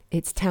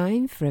It's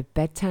time for a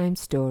bedtime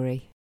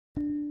story.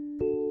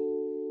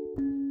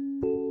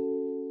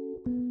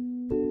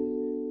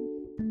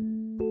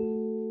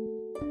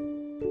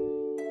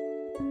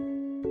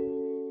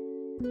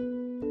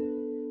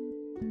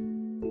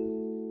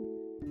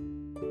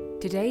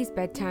 Today's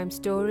bedtime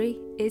story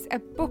is A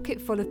Bucket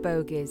Full of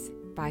Bogies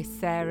by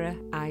Sarah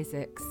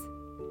Isaacs.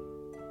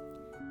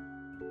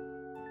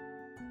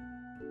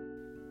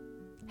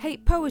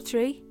 Hate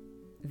poetry?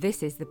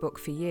 This is the book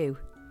for you.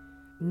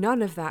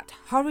 None of that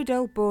horrid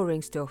old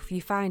boring stuff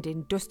you find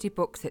in dusty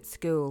books at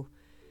school.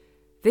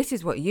 This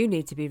is what you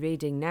need to be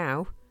reading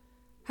now.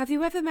 Have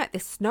you ever met the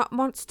snot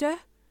monster?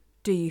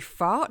 Do you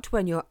fart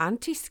when your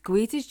auntie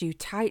squeezes you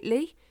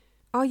tightly?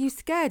 Are you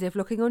scared of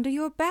looking under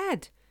your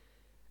bed?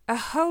 A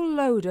whole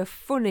load of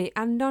funny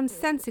and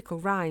nonsensical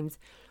rhymes,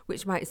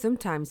 which might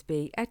sometimes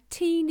be a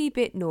teeny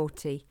bit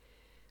naughty.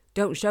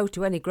 Don't show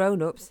to any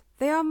grown-ups,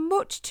 they are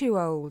much too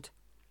old.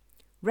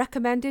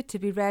 Recommended to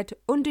be read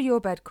under your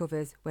bed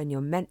covers when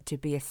you're meant to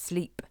be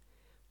asleep.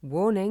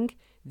 Warning,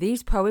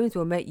 these poems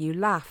will make you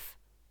laugh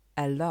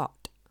a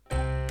lot.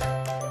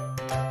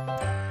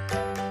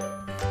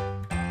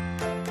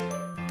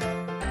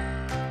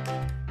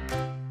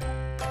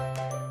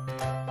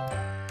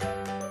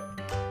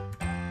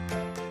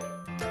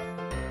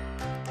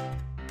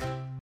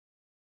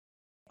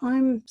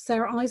 I'm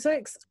Sarah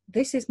Isaacs.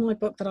 This is my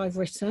book that I've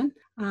written,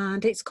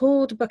 and it's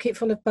called A Bucket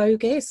Full of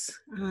Bogies,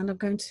 and I'm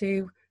going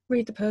to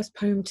read the first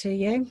poem to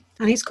you.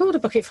 And it's called A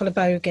Bucket Full of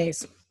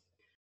Bogies.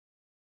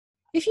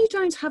 If you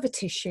don't have a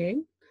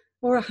tissue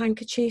or a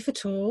handkerchief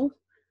at all,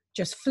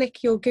 just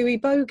flick your gooey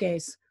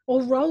bogies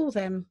or roll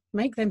them,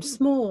 make them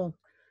small.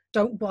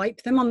 Don't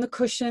wipe them on the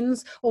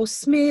cushions or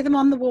smear them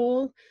on the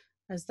wall,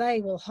 as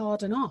they will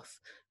harden off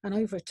and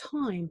over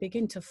time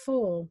begin to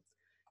fall.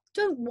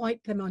 Don't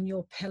wipe them on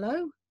your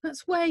pillow.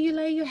 That's where you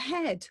lay your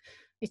head.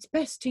 It's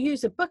best to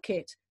use a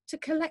bucket to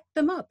collect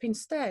them up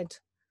instead.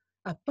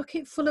 A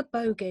bucket full of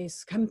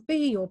bogies can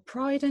be your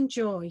pride and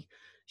joy,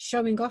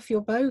 showing off your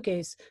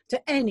bogies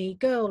to any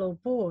girl or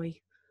boy.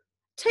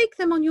 Take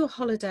them on your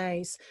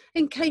holidays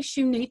in case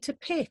you need to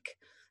pick,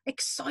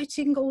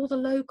 exciting all the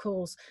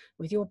locals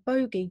with your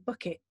bogie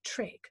bucket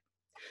trick.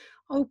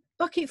 Oh,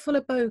 bucket full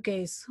of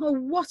bogies, oh,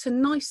 what a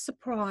nice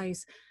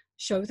surprise.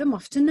 Show them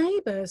off to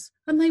neighbours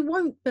and they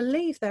won't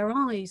believe their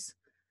eyes.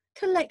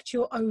 Collect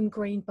your own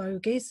green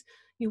bogies,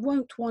 you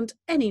won't want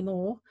any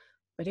more,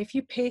 but if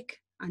you pick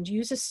and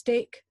use a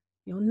stick,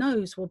 your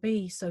nose will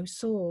be so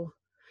sore.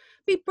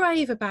 Be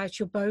brave about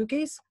your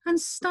bogies and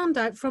stand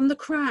out from the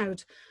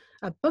crowd.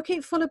 A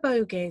bucket full of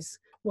bogies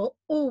will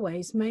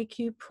always make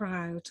you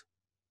proud.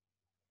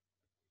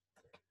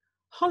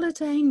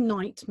 Holiday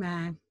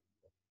Nightmare.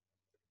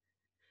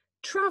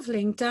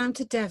 Travelling down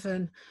to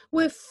Devon,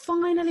 we're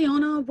finally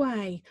on our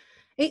way.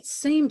 It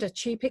seemed a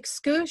cheap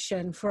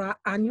excursion for our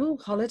annual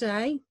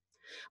holiday.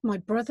 My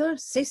brother,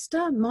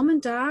 sister, mum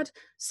and dad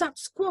sat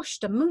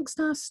squashed amongst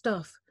our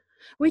stuff.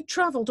 We'd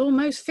travelled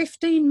almost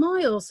 15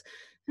 miles,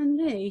 and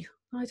me,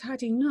 I'd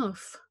had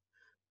enough.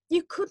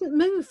 You couldn't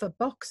move for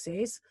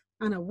boxes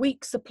and a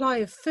week's supply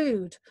of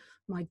food.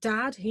 My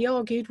dad, he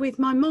argued with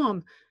my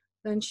mum,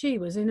 then she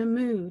was in a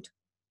mood.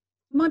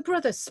 My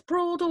brother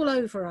sprawled all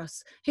over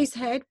us, his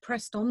head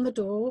pressed on the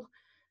door,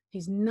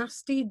 his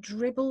nasty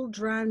dribble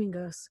drowning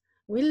us.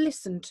 We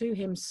listened to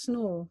him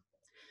snore.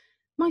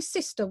 My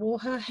sister wore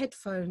her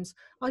headphones.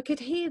 I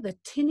could hear the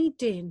tinny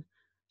din.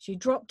 She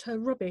dropped her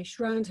rubbish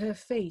round her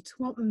feet.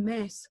 What a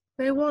mess.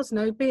 There was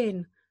no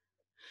bin.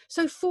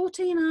 So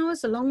 14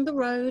 hours along the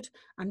road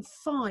and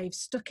 5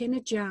 stuck in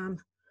a jam.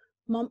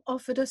 Mum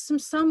offered us some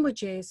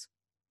sandwiches,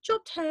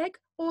 chopped egg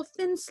or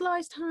thin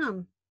sliced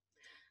ham.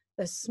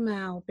 The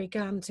smell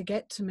began to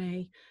get to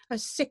me, a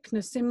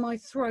sickness in my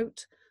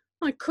throat.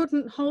 I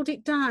couldn't hold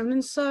it down,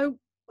 and so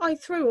I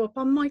threw up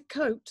on my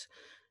coat.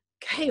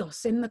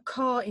 Chaos in the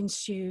car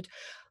ensued.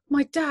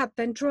 My dad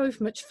then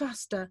drove much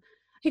faster.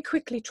 He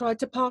quickly tried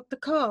to park the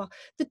car.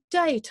 The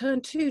day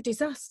turned to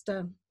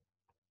disaster.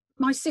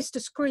 My sister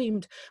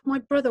screamed. My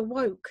brother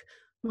woke.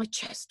 My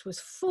chest was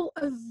full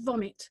of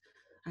vomit.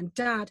 And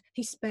Dad,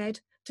 he sped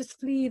to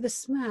flee the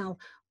smell,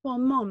 while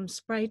Mum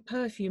sprayed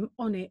perfume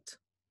on it.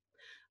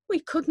 We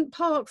couldn't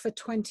park for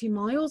 20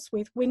 miles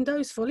with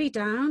windows fully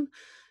down.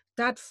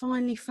 Dad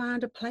finally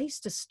found a place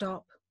to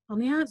stop on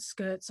the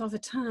outskirts of a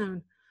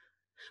town.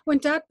 When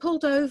Dad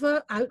pulled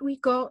over, out we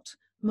got.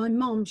 My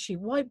mum, she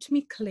wiped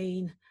me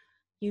clean.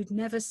 You'd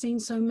never seen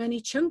so many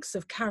chunks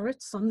of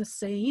carrots on the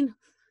scene.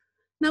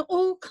 Now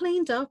all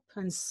cleaned up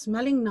and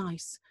smelling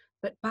nice,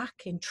 but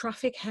back in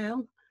traffic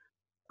hell.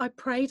 I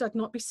prayed I'd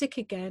not be sick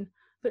again,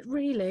 but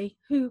really,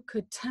 who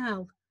could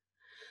tell?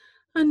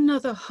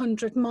 Another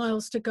 100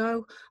 miles to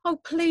go. Oh,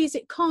 please,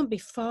 it can't be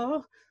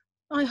far.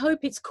 I hope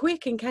it's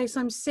quick in case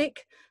I'm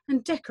sick,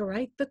 and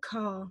decorate the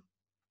car.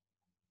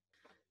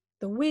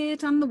 The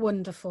Weird and the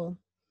Wonderful.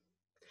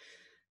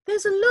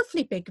 There's a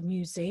lovely big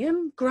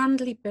museum,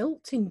 grandly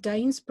built in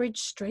Danesbridge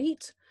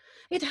Street.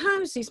 It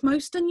houses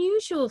most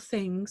unusual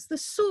things, the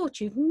sort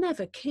you'd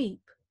never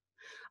keep.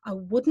 A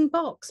wooden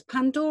box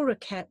Pandora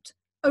kept,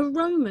 a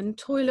Roman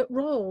toilet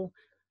roll,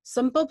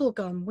 some bubble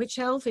gum which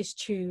Elvis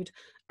chewed,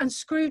 and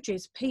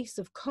Scrooge's piece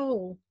of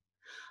coal.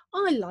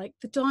 I like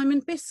the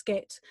diamond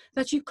biscuit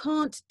that you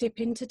can't dip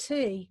into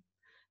tea,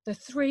 the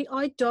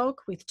three-eyed dog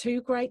with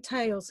two great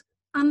tails,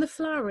 and the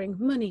flowering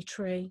money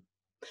tree.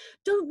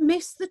 Don't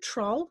miss the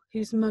troll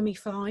who's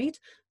mummified,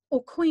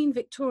 or Queen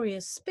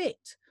Victoria's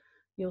spit.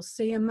 You'll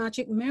see a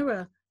magic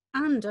mirror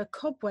and a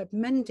cobweb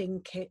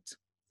mending kit.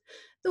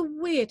 The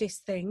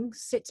weirdest thing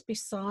sits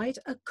beside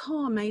a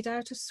car made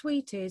out of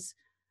sweeties,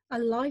 a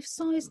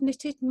life-size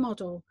knitted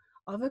model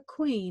of a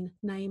queen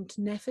named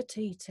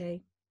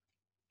Nefertiti.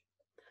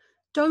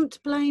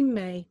 Don't blame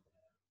me.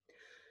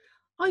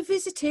 I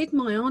visited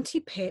my Auntie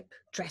Pip,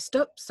 dressed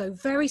up so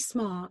very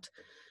smart,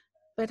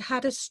 but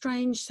had a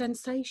strange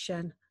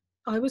sensation.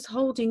 I was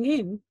holding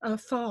in a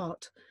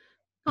fart.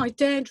 I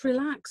daren't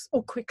relax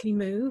or quickly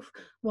move,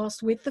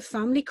 whilst with the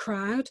family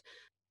crowd,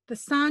 the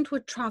sound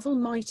would travel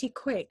mighty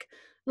quick,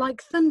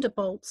 like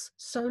thunderbolts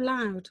so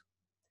loud.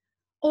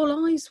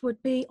 All eyes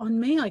would be on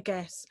me, I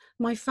guess.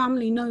 My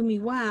family know me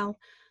well.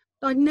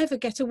 I'd never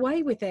get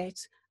away with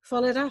it,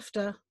 followed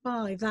after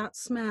by that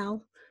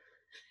smell.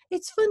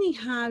 It's funny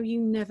how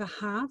you never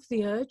have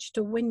the urge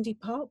to windy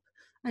pop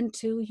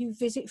until you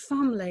visit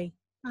family,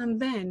 and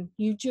then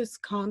you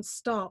just can't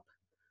stop.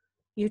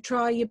 You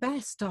try your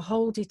best to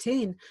hold it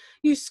in.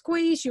 You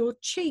squeeze your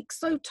cheek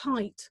so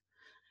tight.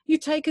 You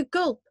take a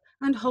gulp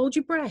and hold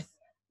your breath.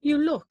 You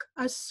look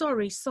a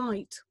sorry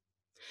sight.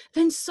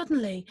 Then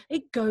suddenly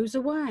it goes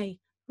away.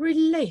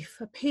 Relief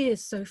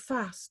appears so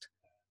fast.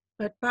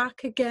 But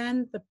back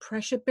again the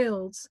pressure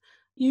builds.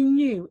 You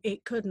knew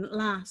it couldn't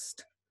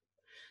last.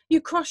 You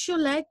cross your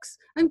legs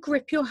and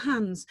grip your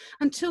hands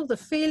until the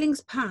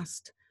feeling's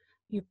past.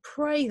 You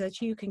pray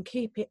that you can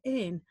keep it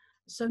in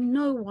so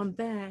no one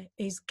there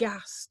is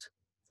gassed.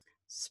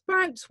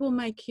 Sprouts will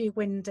make you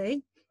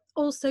windy,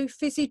 also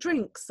fizzy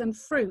drinks and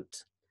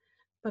fruit.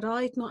 But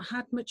I'd not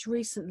had much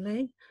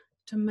recently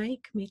to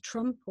make me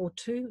trump or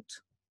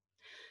toot.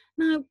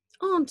 Now,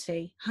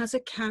 Auntie has a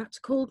cat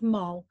called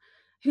Moll,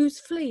 whose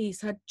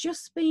fleas had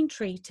just been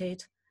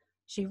treated.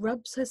 She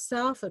rubs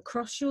herself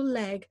across your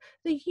leg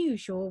the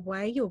usual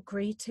way you're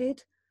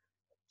greeted.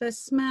 The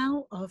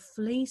smell of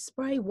flea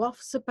spray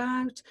wafts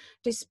about,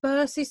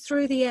 disperses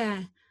through the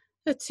air.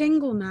 A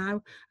tingle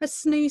now, a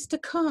sneeze to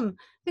come.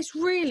 This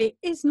really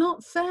is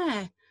not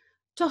fair.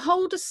 To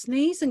hold a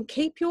sneeze and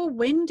keep your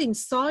wind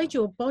inside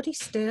your body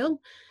still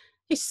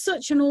is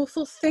such an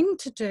awful thing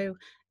to do.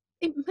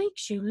 It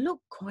makes you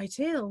look quite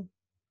ill.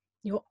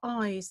 Your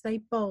eyes, they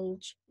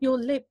bulge, your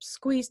lips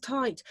squeeze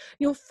tight,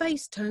 your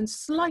face turns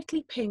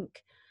slightly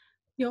pink.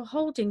 You're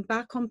holding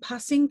back on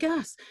passing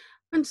gas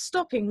and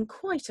stopping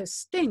quite a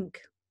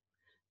stink.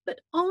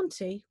 But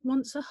Auntie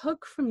wants a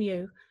hug from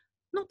you,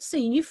 not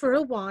seen you for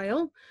a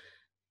while.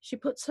 She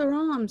puts her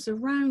arms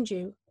around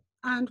you,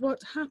 and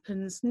what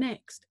happens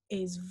next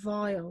is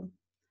vile.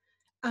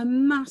 A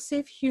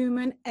massive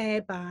human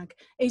airbag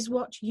is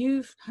what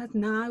you have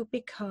now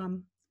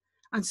become,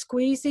 and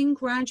squeezing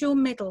round your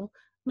middle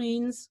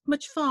means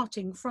much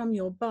farting from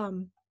your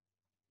bum.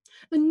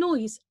 The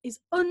noise is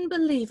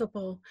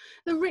unbelievable.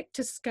 The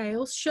Richter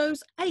scale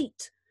shows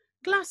 8.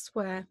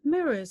 Glassware,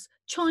 mirrors,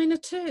 china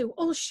too,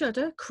 all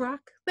shudder,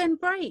 crack, then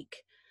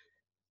break.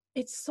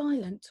 It's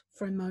silent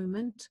for a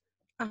moment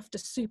after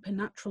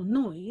supernatural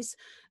noise,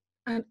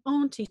 and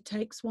Auntie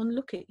takes one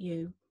look at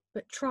you,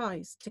 but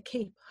tries to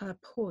keep her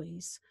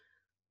poise.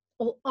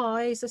 All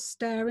eyes are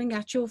staring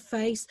at your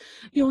face.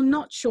 You're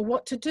not sure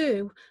what to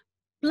do.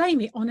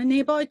 Blame it on a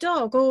nearby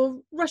dog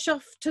or rush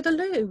off to the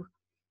loo.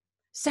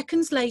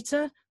 Seconds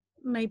later,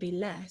 maybe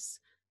less,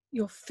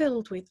 you're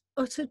filled with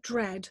utter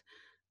dread.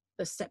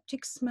 The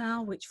septic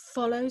smell which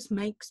follows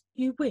makes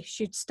you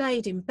wish you'd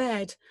stayed in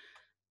bed.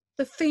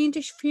 The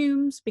fiendish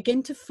fumes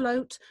begin to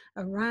float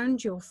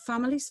around your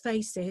family's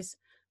faces.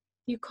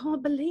 You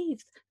can't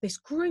believe this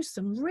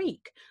gruesome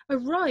reek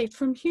arrived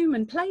from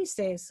human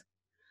places.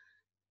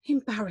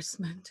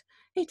 Embarrassment,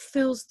 it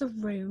fills the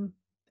room.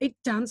 It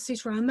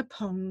dances round the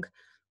pong.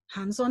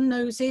 Hands on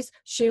noses,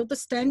 shield the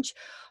stench.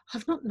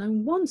 I've not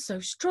known one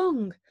so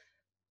strong.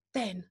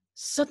 Then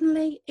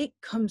suddenly it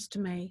comes to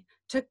me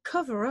to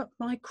cover up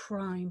my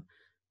crime.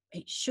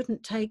 It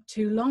shouldn't take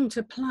too long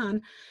to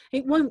plan.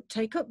 It won't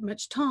take up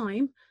much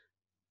time.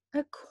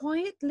 A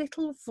quiet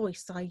little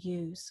voice I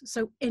use,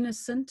 so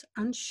innocent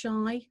and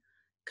shy.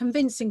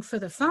 Convincing for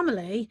the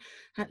family,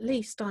 at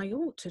least I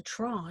ought to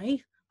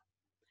try.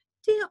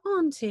 Dear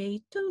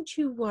Auntie, don't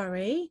you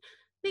worry.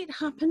 It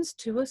happens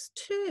to us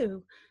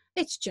too.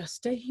 It's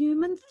just a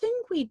human thing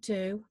we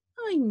do.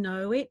 I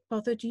know it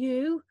bothered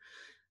you.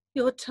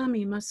 Your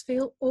tummy must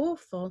feel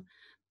awful.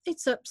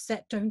 It's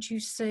upset, don't you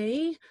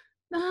see?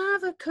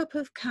 Have a cup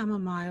of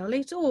chamomile,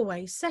 it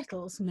always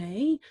settles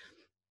me.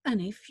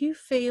 And if you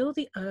feel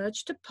the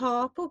urge to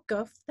parp or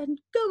guff, then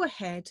go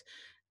ahead.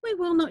 We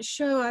will not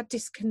show our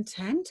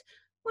discontent.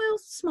 We'll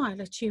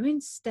smile at you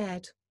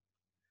instead.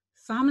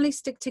 Families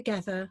stick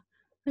together.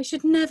 They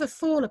should never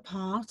fall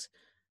apart,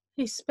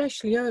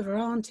 especially over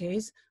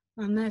aunties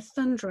and their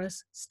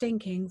thunderous,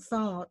 stinking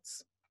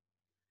farts.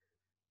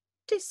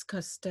 this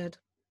custard?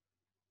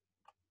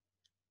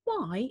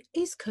 Why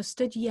is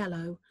custard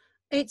yellow?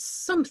 It's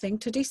something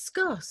to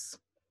discuss.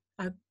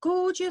 A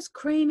gorgeous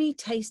creamy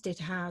taste it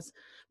has,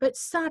 but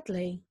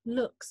sadly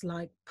looks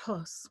like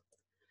pus.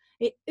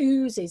 It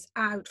oozes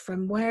out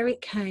from where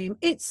it came.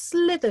 It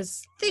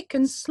slithers thick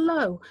and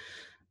slow.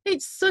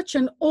 It's such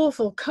an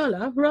awful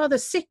colour, rather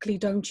sickly,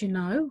 don't you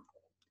know?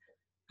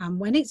 And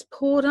when it's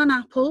poured on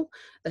apple,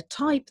 the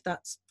type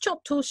that's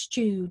chopped or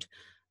stewed,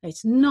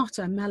 it's not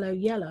a mellow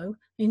yellow.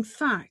 In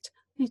fact,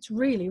 it's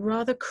really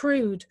rather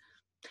crude.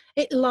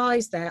 It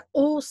lies there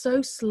all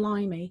so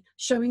slimy,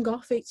 showing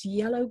off its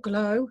yellow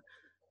glow,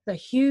 the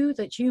hue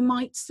that you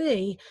might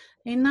see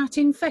in that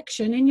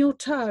infection in your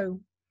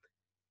toe.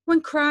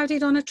 When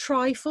crowded on a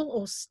trifle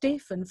or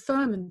stiff and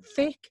firm and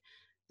thick,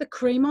 the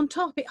cream on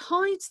top, it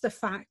hides the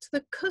fact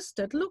the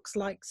custard looks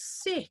like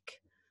sick.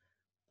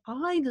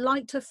 I'd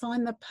like to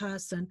find the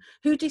person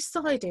who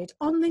decided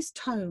on this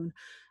tone.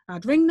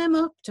 I'd ring them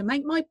up to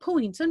make my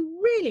point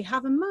and really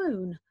have a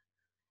moan.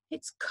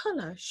 Its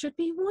colour should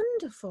be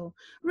wonderful,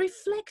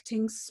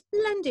 reflecting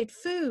splendid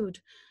food,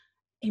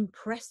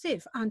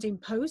 impressive and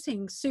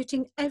imposing,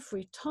 suiting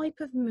every type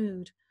of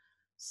mood.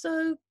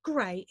 So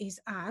grey is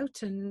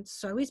out and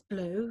so is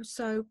blue,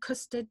 so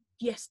custard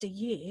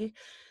yesteryear.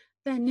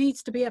 There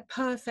needs to be a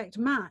perfect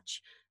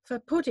match for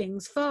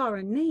puddings far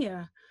and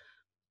near.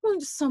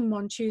 Won't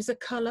someone choose a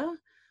colour?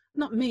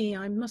 Not me,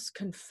 I must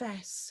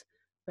confess.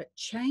 But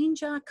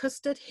change our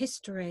custard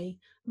history,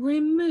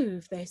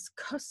 remove this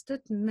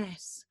custard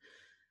mess.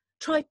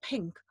 Try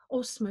pink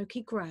or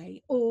smoky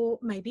grey, or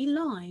maybe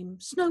lime,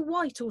 snow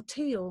white or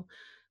teal.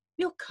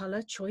 Your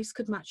colour choice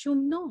could match your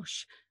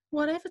nosh,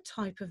 whatever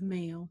type of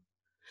meal.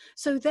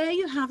 So there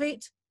you have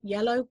it,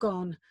 yellow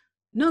gone.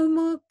 No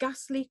more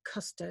ghastly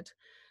custard.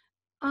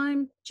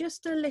 I'm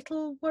just a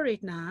little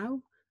worried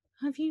now.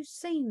 Have you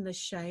seen the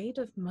shade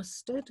of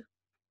mustard?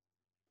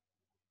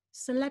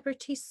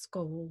 Celebrity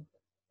School.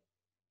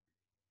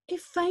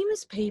 If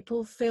famous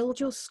people filled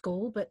your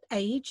school but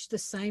aged the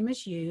same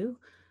as you,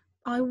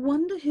 I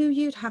wonder who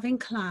you'd have in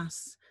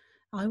class.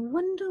 I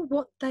wonder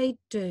what they'd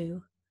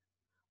do.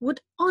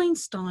 Would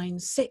Einstein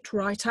sit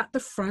right at the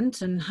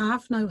front and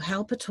have no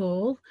help at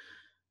all?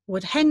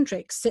 Would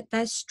Hendrix sit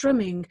there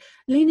strumming,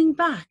 leaning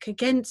back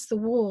against the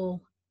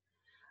wall?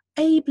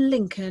 Abe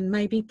Lincoln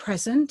may be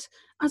present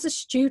as a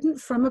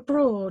student from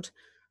abroad,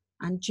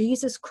 and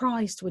Jesus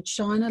Christ would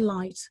shine a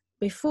light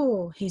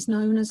before he's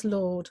known as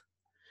Lord.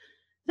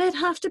 There'd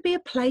have to be a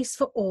place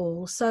for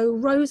all so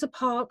Rosa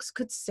Parks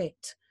could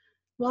sit,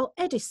 while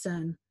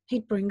Edison,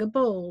 he'd bring a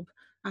bulb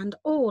and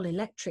all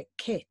electric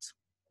kit.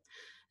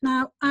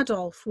 Now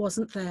Adolf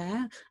wasn't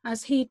there,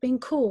 as he'd been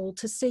called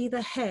to see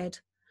the head.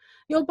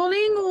 You're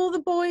bullying all the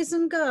boys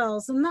and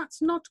girls, and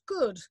that's not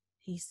good,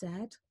 he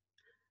said.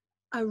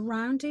 A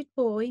rounded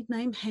boy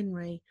named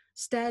Henry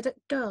stared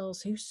at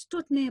girls who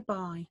stood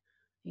nearby.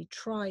 He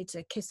tried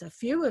to kiss a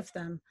few of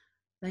them.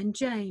 Then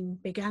Jane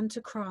began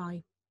to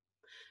cry.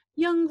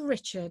 Young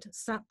Richard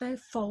sat there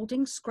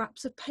folding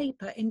scraps of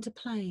paper into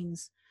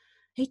planes.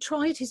 He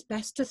tried his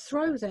best to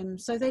throw them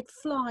so they'd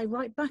fly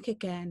right back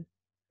again.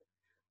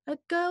 A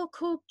girl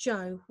called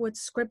Jo would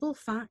scribble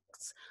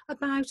facts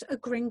about a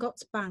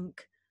Gringotts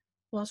bank,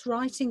 whilst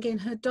writing in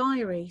her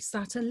diary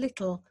sat a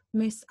little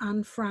Miss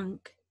Anne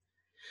Frank.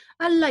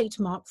 A late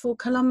mark for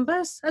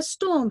Columbus, a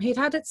storm he'd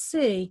had at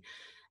sea.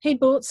 He'd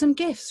bought some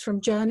gifts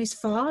from journeys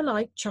far,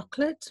 like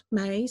chocolate,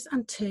 maize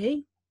and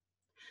tea.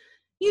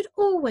 You'd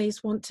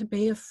always want to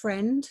be a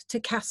friend to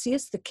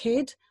Cassius the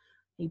Kid.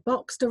 He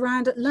boxed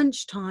around at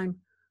lunchtime.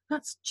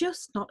 That's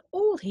just not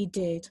all he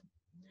did.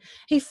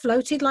 He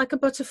floated like a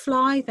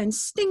butterfly, then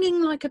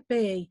stinging like a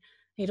bee.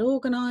 He'd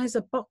organise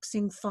a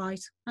boxing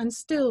fight and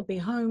still be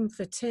home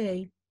for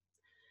tea.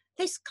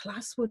 This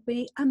class would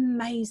be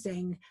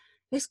amazing.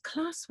 This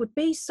class would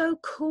be so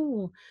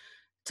cool.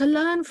 To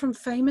learn from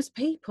famous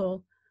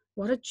people,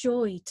 what a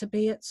joy to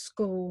be at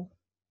school.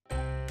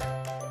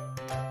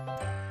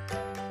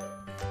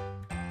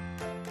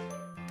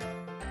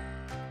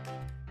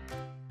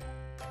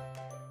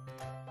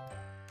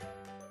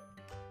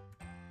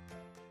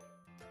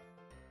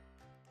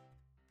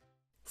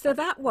 So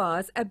that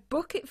was A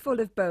Bucket Full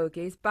of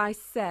Bogies by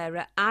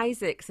Sarah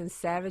Isaacs, and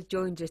Sarah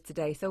joined us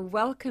today. So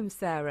welcome,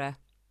 Sarah.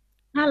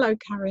 Hello,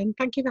 Karen.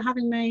 Thank you for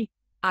having me.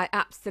 I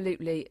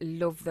absolutely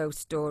love those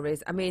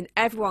stories. I mean,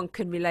 everyone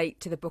can relate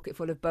to The Bucket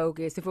Full of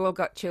Bogies. We've all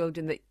got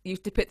children that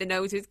used to pick the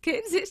nose as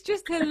kids. It's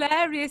just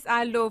hilarious.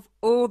 I love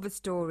all the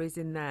stories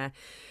in there.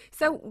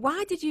 So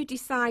why did you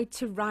decide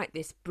to write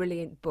this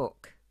brilliant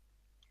book?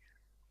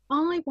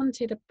 I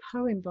wanted a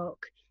poem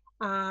book.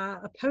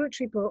 A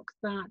poetry book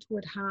that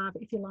would have,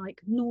 if you like,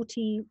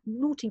 naughty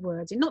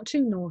words, not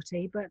too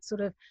naughty, but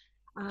sort of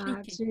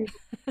to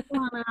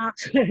run out,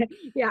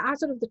 yeah, out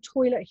sort of the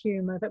toilet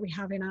humour that we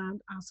have in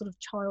our sort of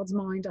child's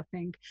mind, I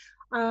think.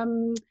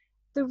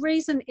 The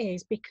reason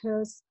is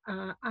because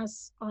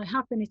as I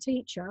have been a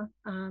teacher,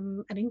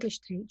 an English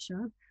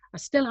teacher, I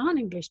still am an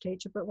English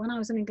teacher, but when I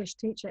was an English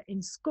teacher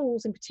in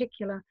schools in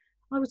particular,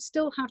 I would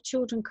still have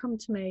children come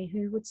to me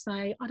who would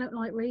say, I don't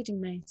like reading,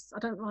 miss. I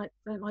don't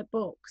like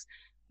books.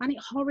 And it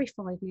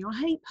horrified me. I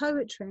hate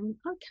poetry. And,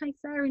 okay,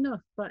 fair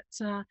enough. But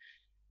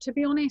to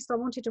be honest, I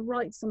wanted to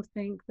write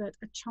something that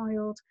a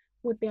child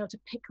would be able to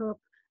pick up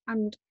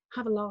and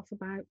have a laugh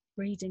about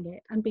reading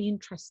it and be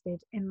interested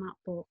in that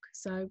book.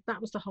 So that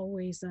was the whole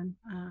reason.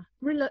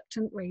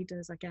 Reluctant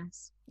readers, I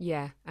guess.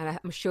 Yeah, and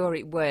I'm sure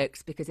it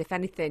works, because if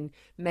anything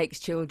makes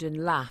children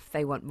laugh,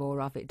 they want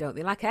more of it, don't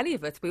they? Like any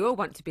of us, we all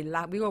want to be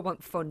we all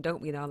want fun,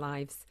 don't we, in our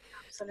lives?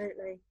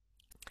 Absolutely.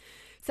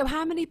 So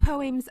how many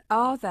poems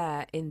are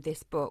there in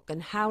this book,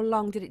 and how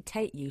long did it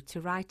take you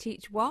to write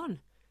each one?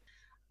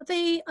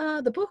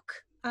 The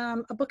book,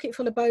 A Bucket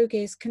Full of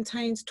Bogies,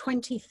 contains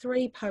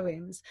 23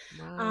 poems.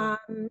 Wow.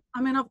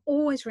 I mean, I've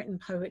always written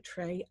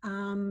poetry,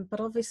 but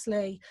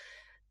obviously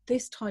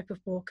this type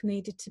of book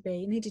needed to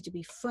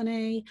be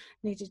funny,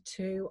 needed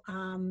to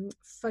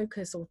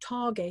focus or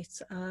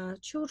target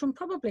children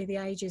probably the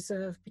ages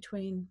of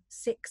between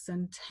 6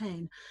 and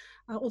 10,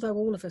 although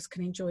all of us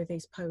can enjoy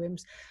these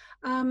poems.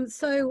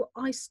 So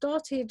I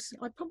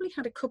probably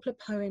had a couple of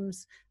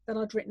poems that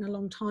I'd written a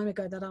long time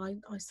ago that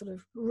I sort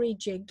of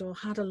rejigged or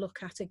had a look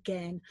at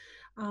again.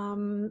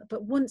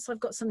 But once I've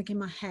got something in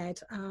my head,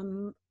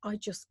 I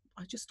just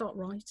start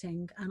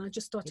writing, and I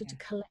just started to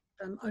collect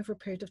them over a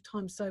period of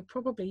time. So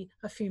probably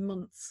a few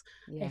months,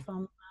 if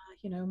I'm,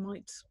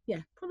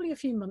 probably a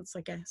few months,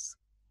 I guess.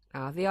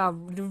 They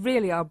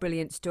really are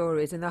brilliant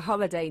stories. And The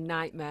Holiday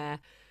Nightmare,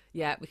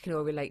 yeah, we can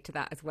all relate to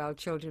that as well.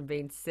 Children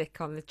being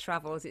sick on the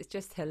travels. It's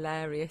just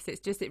hilarious.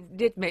 It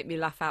did make me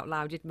laugh out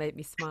loud, did make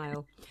me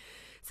smile.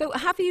 So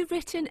have you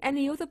written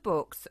any other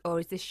books, or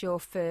is this your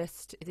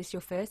first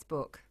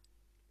book?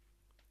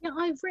 Yeah,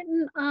 I've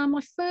written,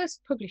 my first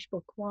published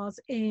book was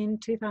in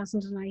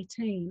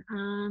 2018,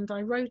 and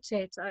I wrote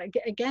it,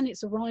 again,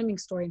 it's a rhyming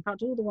story. In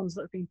fact, all the ones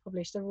that have been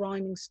published are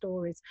rhyming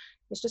stories.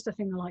 It's just a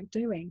thing I like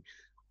doing.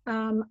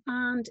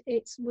 And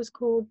it was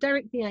called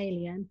Derek the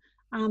Alien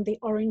and the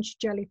Orange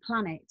Jelly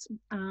Planet,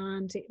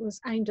 and it was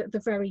aimed at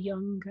the very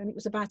young, and it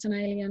was about an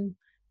alien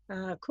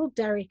called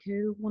Derek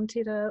who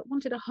wanted a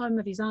home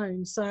of his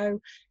own.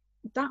 So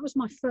that was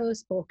my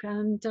first book,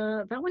 and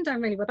that went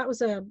down really well. That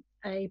was a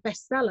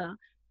bestseller.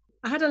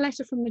 I had a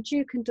letter from the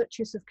Duke and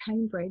Duchess of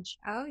Cambridge.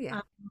 Oh,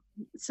 yeah.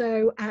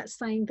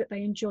 Saying that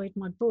they enjoyed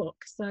my book.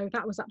 So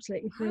that was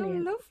absolutely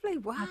brilliant. Oh, lovely.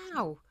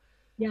 Wow.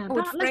 Yeah. I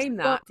would frame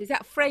that. Is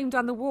that framed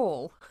on the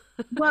wall?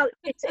 Well,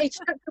 it's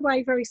tucked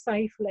away very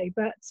safely,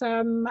 but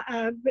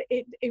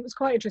it was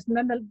quite interesting.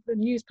 Then the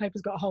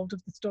newspapers got hold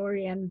of the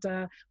story, and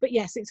but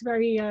yes, it's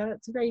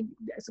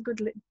a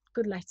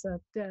good letter,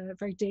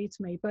 very dear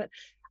to me.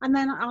 And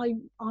then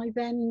I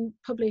then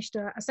published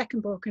a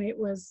second book, and it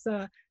was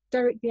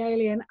Derek the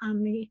Alien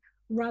and the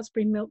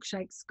Raspberry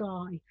Milkshake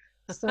Sky.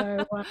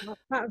 So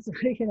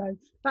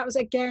that was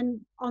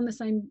again on the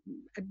same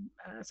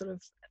sort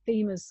of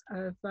theme as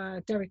of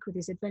Derek with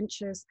his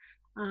adventures.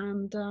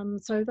 And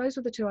so those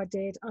were the two I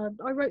did.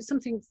 I wrote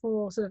something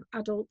for sort of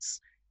adults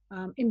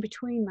in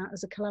between that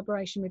as a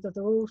collaboration with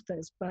other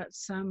authors, but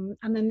and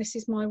then this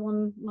is my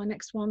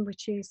next one,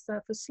 which is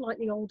for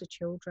slightly older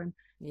children,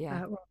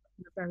 rather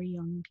than very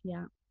young.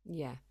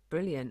 Yeah,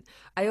 brilliant.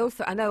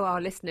 I know our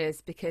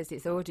listeners, because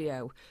it's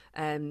audio,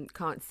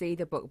 can't see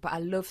the book, but I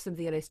love some of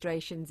the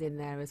illustrations in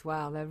there as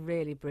well. They're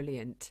really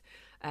brilliant.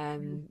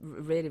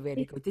 Really,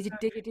 really good. Did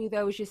you do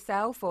those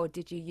yourself, or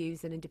did you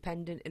use an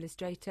independent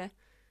illustrator?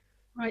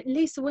 Right,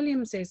 Lisa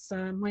Williams is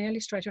my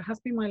illustrator, has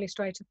been my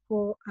illustrator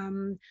for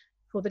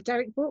the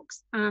Derek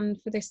books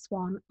and for this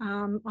one.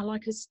 I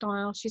like her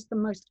style. She's the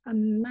most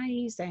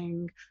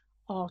amazing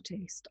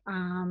artist.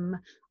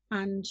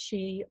 And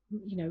she,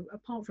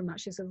 apart from that,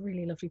 she's a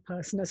really lovely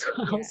person as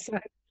well. Yeah. So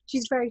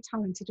she's very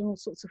talented in all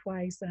sorts of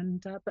ways.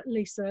 And but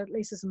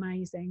Lisa's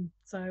amazing.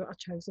 So I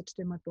chose her to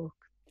do my book.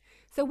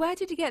 So where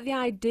did you get the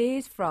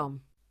ideas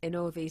from in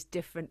all these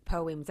different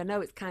poems? I know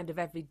it's kind of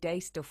everyday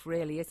stuff,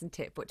 really, isn't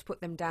it? But to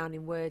put them down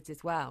in words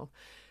as well.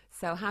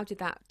 So how did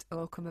that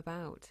all come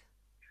about?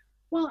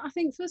 Well, I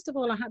think first of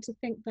all, I had to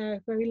think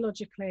there very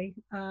logically.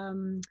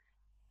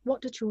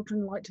 What do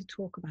children like to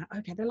talk about?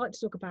 Okay, they like to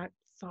talk about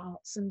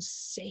farts and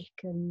sick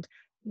and,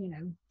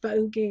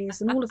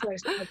 bogies and all of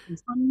those types of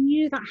things. I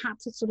knew that had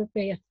to sort of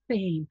be a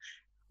theme.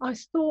 I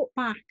thought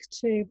back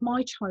to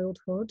my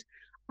childhood,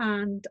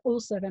 and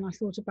also then I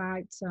thought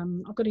about,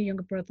 I've got a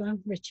younger brother,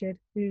 Richard,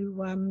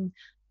 who,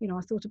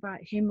 I thought about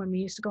him when we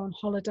used to go on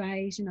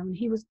holidays, and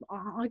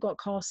I got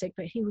car sick,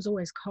 but he was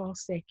always car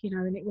sick,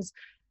 and it was,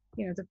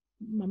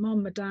 my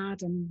mum, my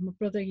dad and my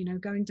brother,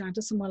 going down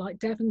to somewhere like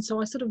Devon.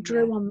 So I sort of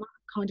drew on that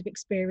kind of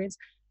experience.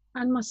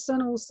 And my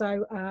son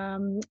also,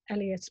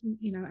 Elliot,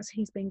 as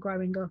he's been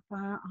growing up,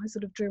 I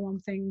sort of drew on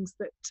things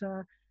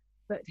that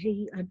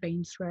he had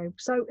been through.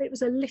 So it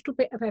was a little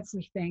bit of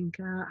everything.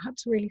 I had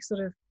to really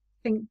sort of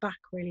think back,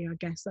 really, I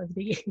guess, over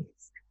the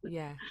years.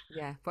 Yeah.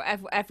 But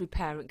every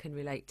parent can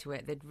relate to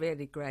it. They're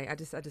really great. I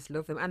just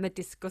love them. And they're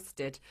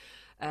disgusted.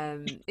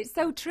 It's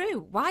so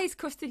true. Why is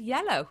custard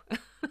yellow?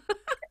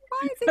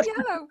 Why is it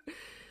yellow?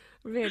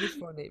 Really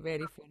funny,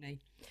 really funny.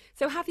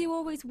 So have you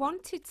always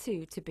wanted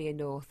to be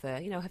an author?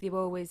 Have you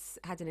always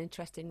had an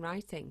interest in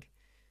writing?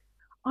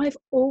 I've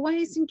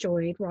always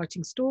enjoyed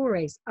writing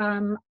stories.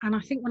 And I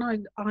think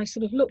when I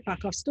sort of look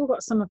back, I've still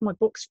got some of my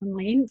books from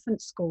my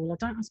infant school. I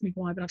don't ask me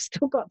why, but I've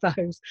still got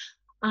those.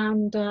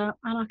 And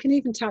I can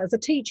even tell as a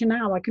teacher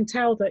now, I can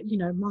tell that,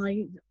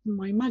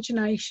 my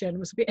imagination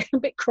was a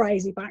bit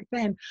crazy back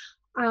then.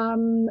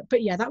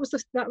 But yeah, that was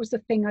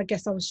the thing I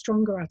guess I was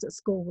stronger at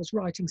school, was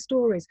writing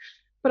stories.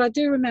 But I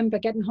do remember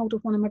getting hold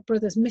of one of my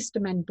brother's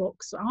Mr. Men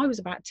books. I was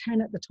about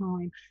 10 at the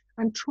time,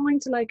 and trying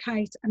to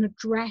locate an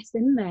address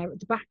in there at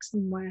the back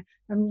somewhere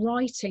and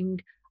writing.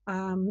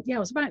 I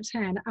was about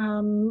 10,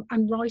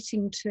 and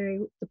writing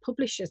to the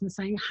publishers and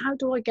saying, how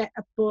do I get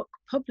a book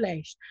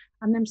published?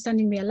 And them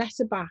sending me a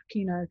letter back,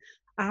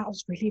 I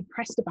was really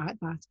impressed about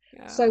that.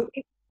 Yeah. So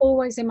it's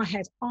always in my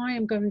head, I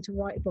am going to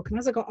write a book. And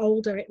as I got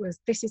older, it was,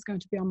 this is going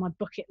to be on my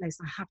bucket list.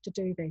 I have to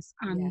do this.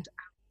 And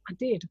I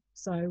did.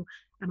 So,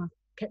 and I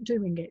kept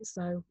doing it.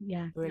 So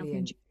yeah.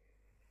 Brilliant.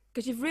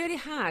 Because you've really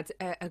had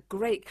a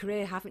great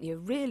career, haven't you? A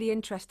really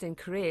interesting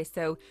career.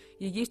 So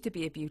you used to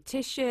be a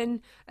beautician,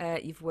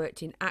 you've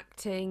worked in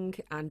acting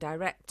and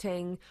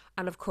directing,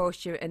 and of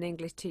course you're an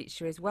English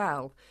teacher as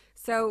well.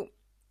 So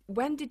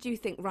when did you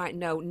think, right,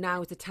 no,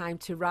 now's the time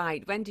to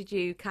write? When did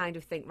you kind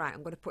of think, right,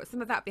 I'm going to put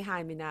some of that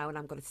behind me now and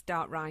I'm going to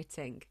start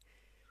writing?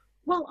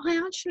 Well,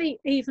 I actually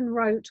even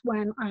wrote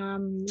when I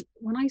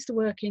used to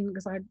work in,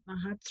 because I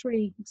had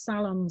 3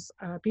 salons,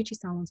 beauty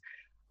salons,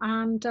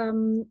 and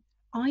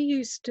I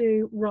used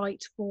to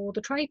write for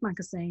the trade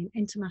magazine,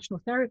 International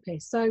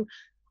Therapist. So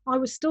I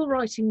was still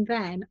writing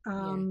then,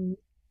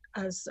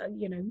 as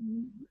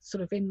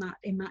sort of in that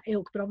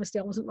ilk. But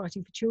obviously, I wasn't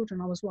writing for children.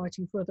 I was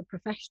writing for other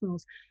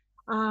professionals.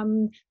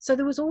 So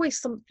there was always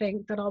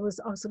something that I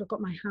sort of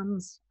got my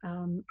hands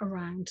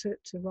around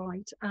to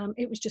write.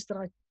 It was just that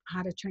I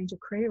had a change of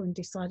career and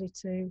decided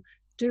to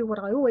do what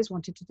I always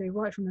wanted to do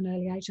right from an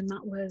early age, and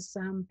that was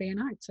be an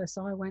actor.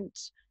 So I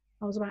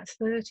was about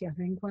 30, I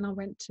think, when I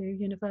went to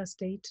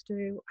university to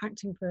do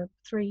acting for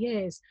 3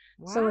 years.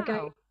 Wow. So I gave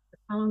the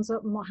hands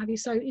up and what have you.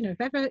 So,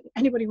 if ever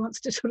anybody wants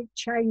to sort of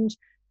change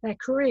their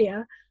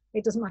career,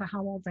 it doesn't matter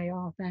how old they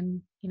are,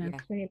 then,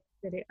 clearly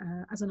did it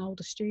as an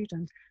older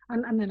student.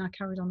 And then I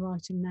carried on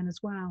writing then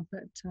as well,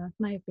 but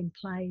may have been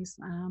plays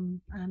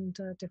and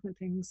different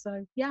things.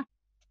 So, yeah.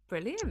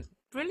 Brilliant.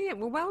 Brilliant.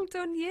 Well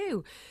done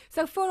you.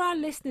 So for our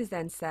listeners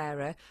then,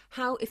 Sarah,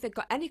 if they've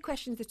got any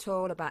questions at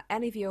all about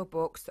any of your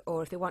books,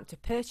 or if they want to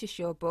purchase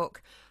your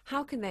book,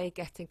 how can they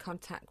get in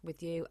contact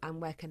with you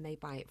and where can they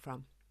buy it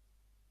from?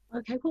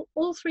 Okay, well,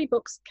 all 3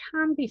 books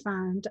can be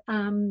found.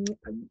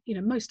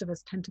 Most of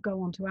us tend to go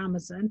onto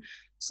Amazon.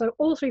 So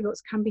all 3 books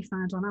can be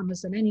found on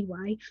Amazon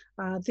anyway.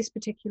 This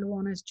particular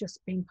one has just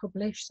been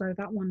published, so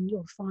that one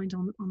you'll find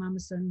on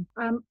Amazon.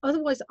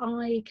 Otherwise,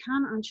 I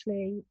can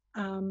actually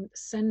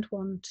send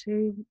one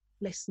to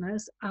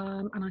listeners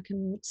and I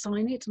can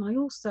sign it. And I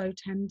also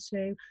tend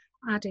to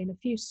add in a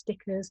few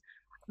stickers.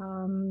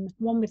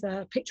 One with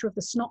a picture of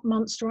the snot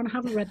monster on. I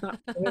haven't read that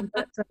poem,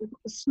 but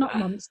snot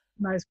monster,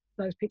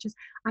 those pictures,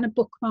 and a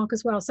bookmark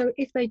as well. So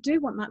if they do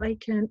want that, they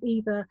can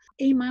either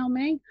email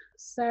me,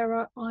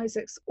 Sarah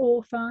Isaacs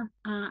Author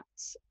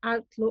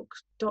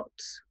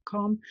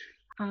 @outlook.com,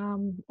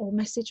 or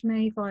message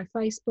me via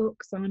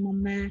Facebook, so I'm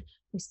on there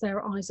with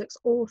Sarah Isaacs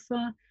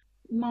Author.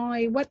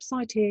 My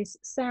website is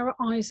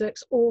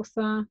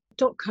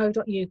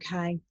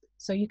sarahisaacsauthor.co.uk.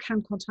 So you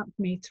can contact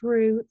me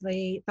through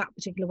that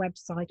particular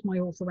website, my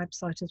author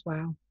website as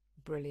well.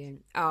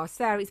 Brilliant. Oh,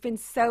 Sarah, it's been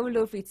so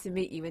lovely to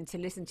meet you and to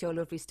listen to your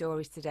lovely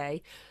stories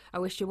today. I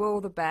wish you all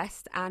the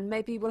best, and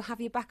maybe we'll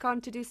have you back on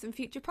to do some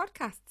future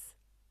podcasts.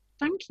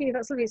 Thank you.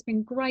 That's lovely. It's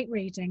been great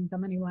reading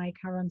them anyway,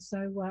 Karen.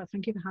 So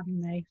thank you for having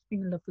me. It's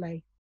been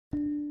lovely.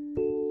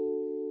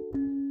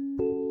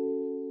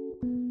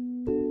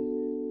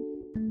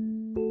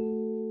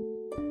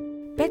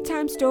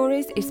 Bedtime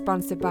Stories is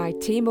sponsored by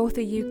Team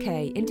Author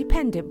UK,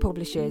 independent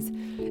publishers.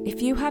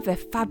 If you have a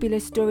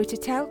fabulous story to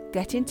tell,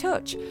 get in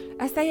touch,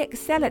 as they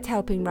excel at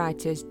helping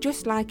writers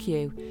just like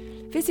you.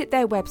 Visit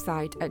their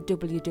website at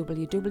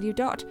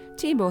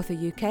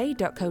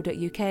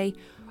www.teamauthoruk.co.uk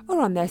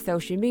or on their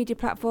social media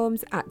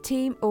platforms at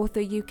Team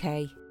Author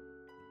UK.